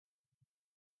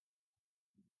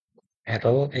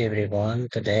Hello everyone,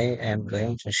 today I'm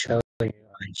going to show you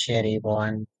a Cherry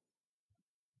one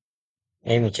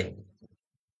imaging.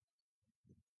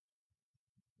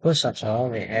 First of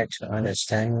all, we have to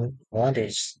understand what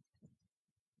is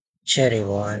Cherry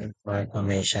one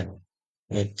malformation.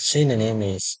 Its synonym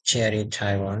is Cherry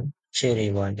Taiwan, Cherry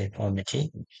one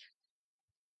deformity,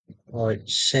 or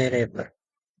cerebellar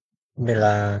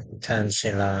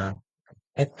tonsillar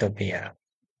ectopia.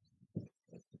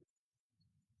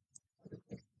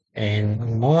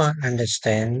 And more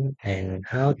understand and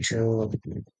how to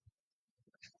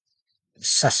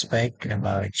suspect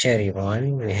about Cherry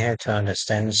one, we have to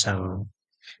understand some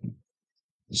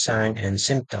sign and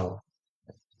symptom.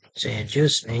 So it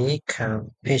usually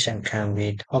patient come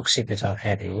with occipital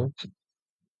headache,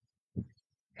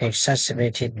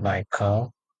 exacerbated by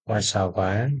cough,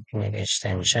 whatsoever, neck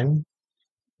extension,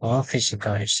 or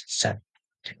physical exercise.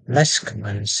 Less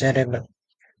common cerebellar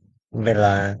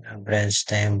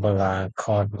brainstem bular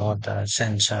cord motor,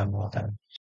 sensor motor,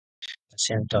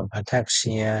 symptom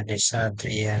ataxia,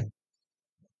 dysarthria,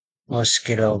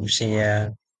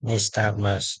 musculopsia,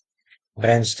 nystagmus,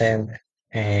 brainstem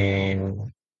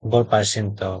and bulbar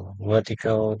symptom,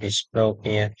 vertigo,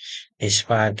 diplopia,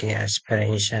 dysphagia,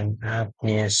 aspiration,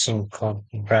 apnea, syncope,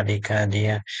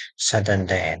 bradycardia, sudden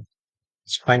death.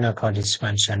 Spinal cord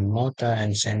dysfunction, motor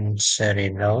and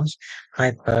sensory loss,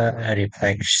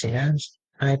 hyperreflexia,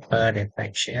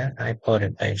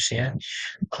 hyporeflexia,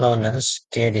 clonus,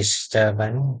 gait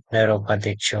disturbance,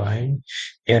 neuropathic joint,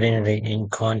 urinary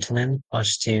incontinence,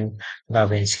 positive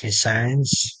Babinski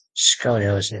signs,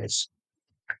 scoliosis.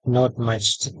 Not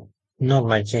much, not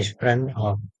much different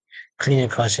of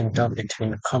clinical symptom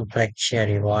between complex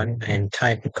cherry 1 and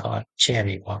typical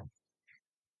cherry 1.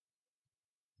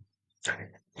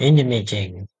 In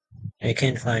imaging, we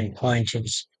can find pointed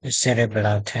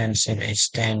cerebral tensor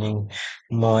extending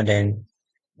more than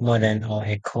or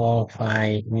equal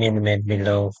 5 mm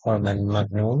below foramen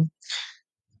magnum,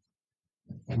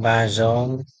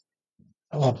 basal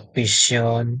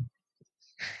opposition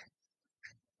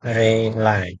ray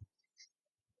line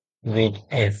with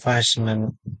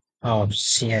effacement of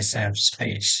CSF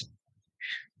space,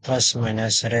 plus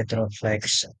minus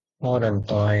retroflex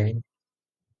odontoid,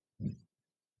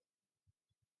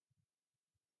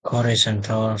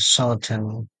 horizontal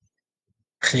southern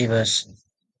cleavus,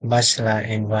 basilar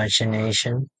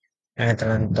invagination,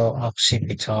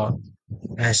 atlanto-occipital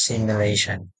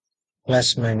assimilation,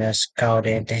 plus minus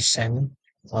caudate descent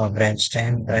or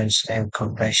brainstem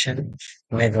compression,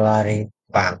 medullary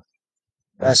bulb,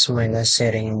 plus minus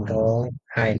syringeal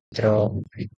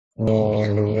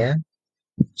hydromelia,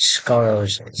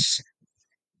 sclerosis.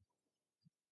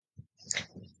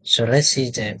 So let's see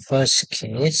the first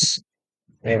case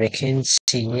where we can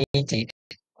see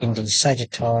in the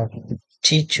sagittal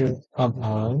T2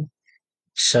 compound.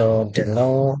 So the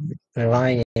low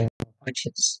lying which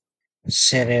is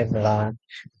cerebral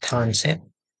concept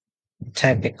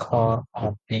typical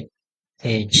of the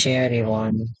Chiari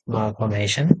one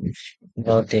malformation,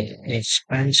 though the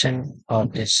expansion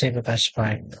of the cervical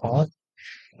spine caused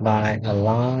by a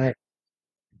large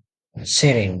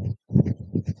searing.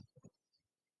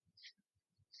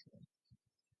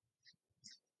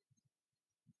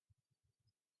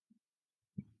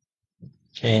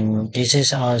 And this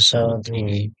is also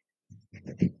the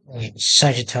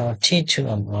sagittal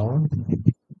T2 amount,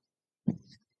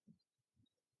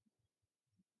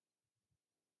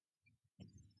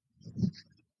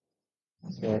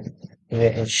 where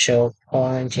it shows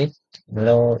pointed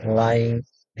low lying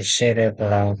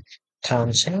cerebral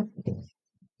tonsil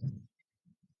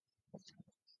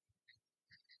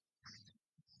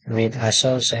with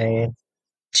associated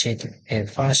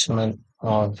effacement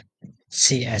of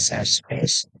CSF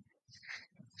space.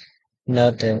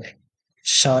 Note the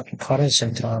short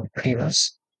horizontal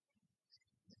cleavus,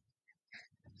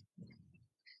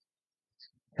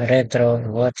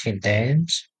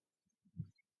 retrovertidance,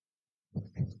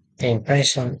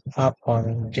 impression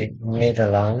upon the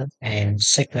medulla and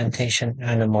segmentation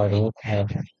anomaly at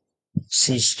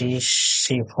C3,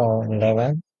 C4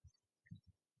 level.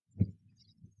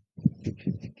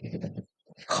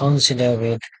 Consider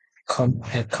with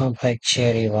a complex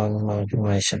cherry one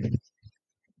malformation.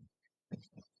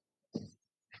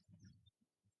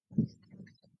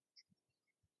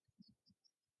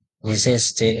 This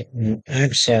is the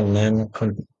axial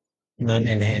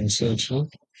non-enhanced CT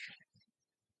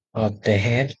of the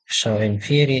head, so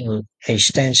inferior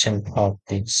extension of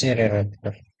the cerebral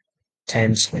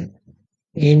tension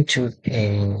into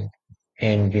a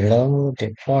and below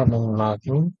the foramen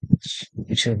magnum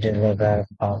to the level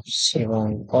of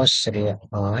C1 posterior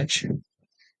arch.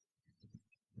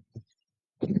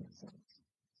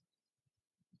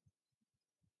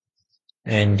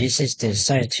 And this is the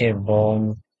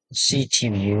cytobone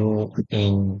CT view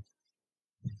in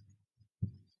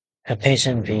a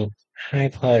patient with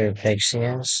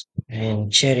hyperreflexia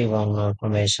and cherry 1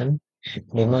 malformation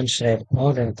demonstrate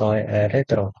odontoid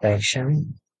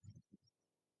retroflexion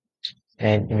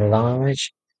and enlargement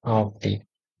of the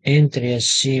anterior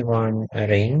C1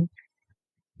 ring,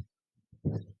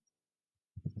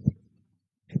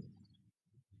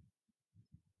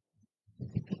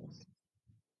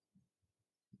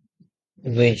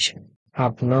 which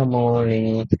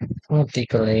abnormally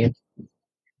articulate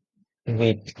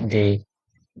with the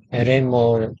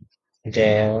remodeled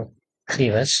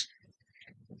cleavage,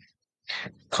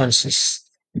 consists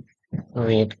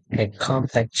with a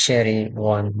complex cherry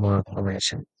 1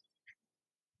 malformation.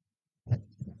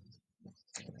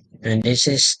 And this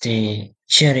is the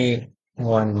cherry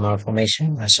 1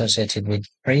 malformation associated with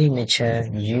premature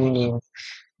unilateral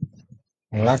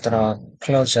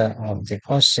closure of the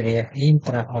posterior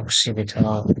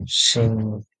intraoccipital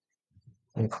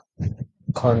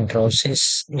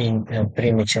synchondrosis in a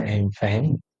premature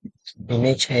infant.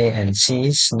 Image A and C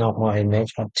is normal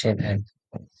image obtained at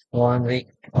 1 week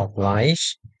of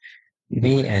life.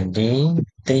 B and D,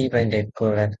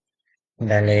 tripendicular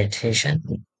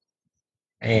dilatation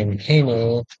and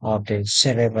hernia of the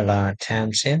cerebellar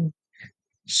tangent,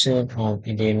 soon of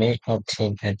the image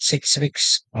obtained at 6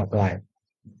 weeks of life.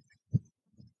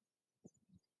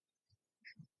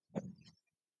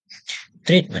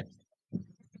 Treatment.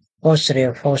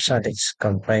 Posterior fossa disc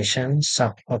compression,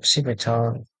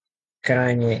 suboccipital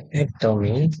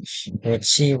craniectomy with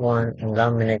C1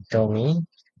 laminectomy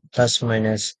plus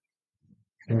minus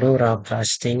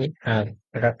duroplasty at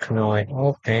arachnoid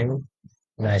open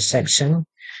dissection,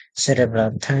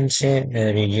 cerebral tangent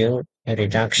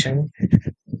reduction,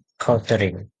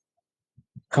 cautery.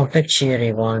 Complex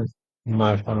Chiari 1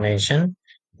 malformation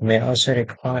may also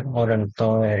require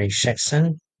odontoid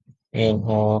resection in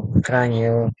or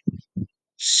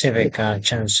craniocervical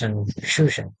junction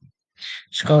fusion.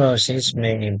 Scoliosis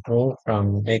may improve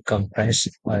from decompressed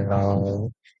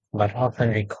alone, but often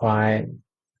require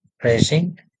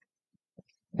bracing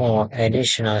or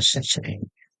additional surgery.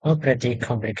 Operative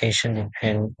complications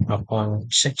depend upon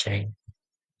surgery.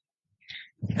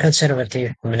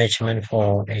 Conservative management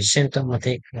for a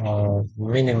symptomatic or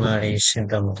minimally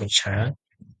symptomatic child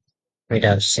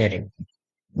without sedative.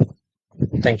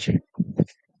 Thank you.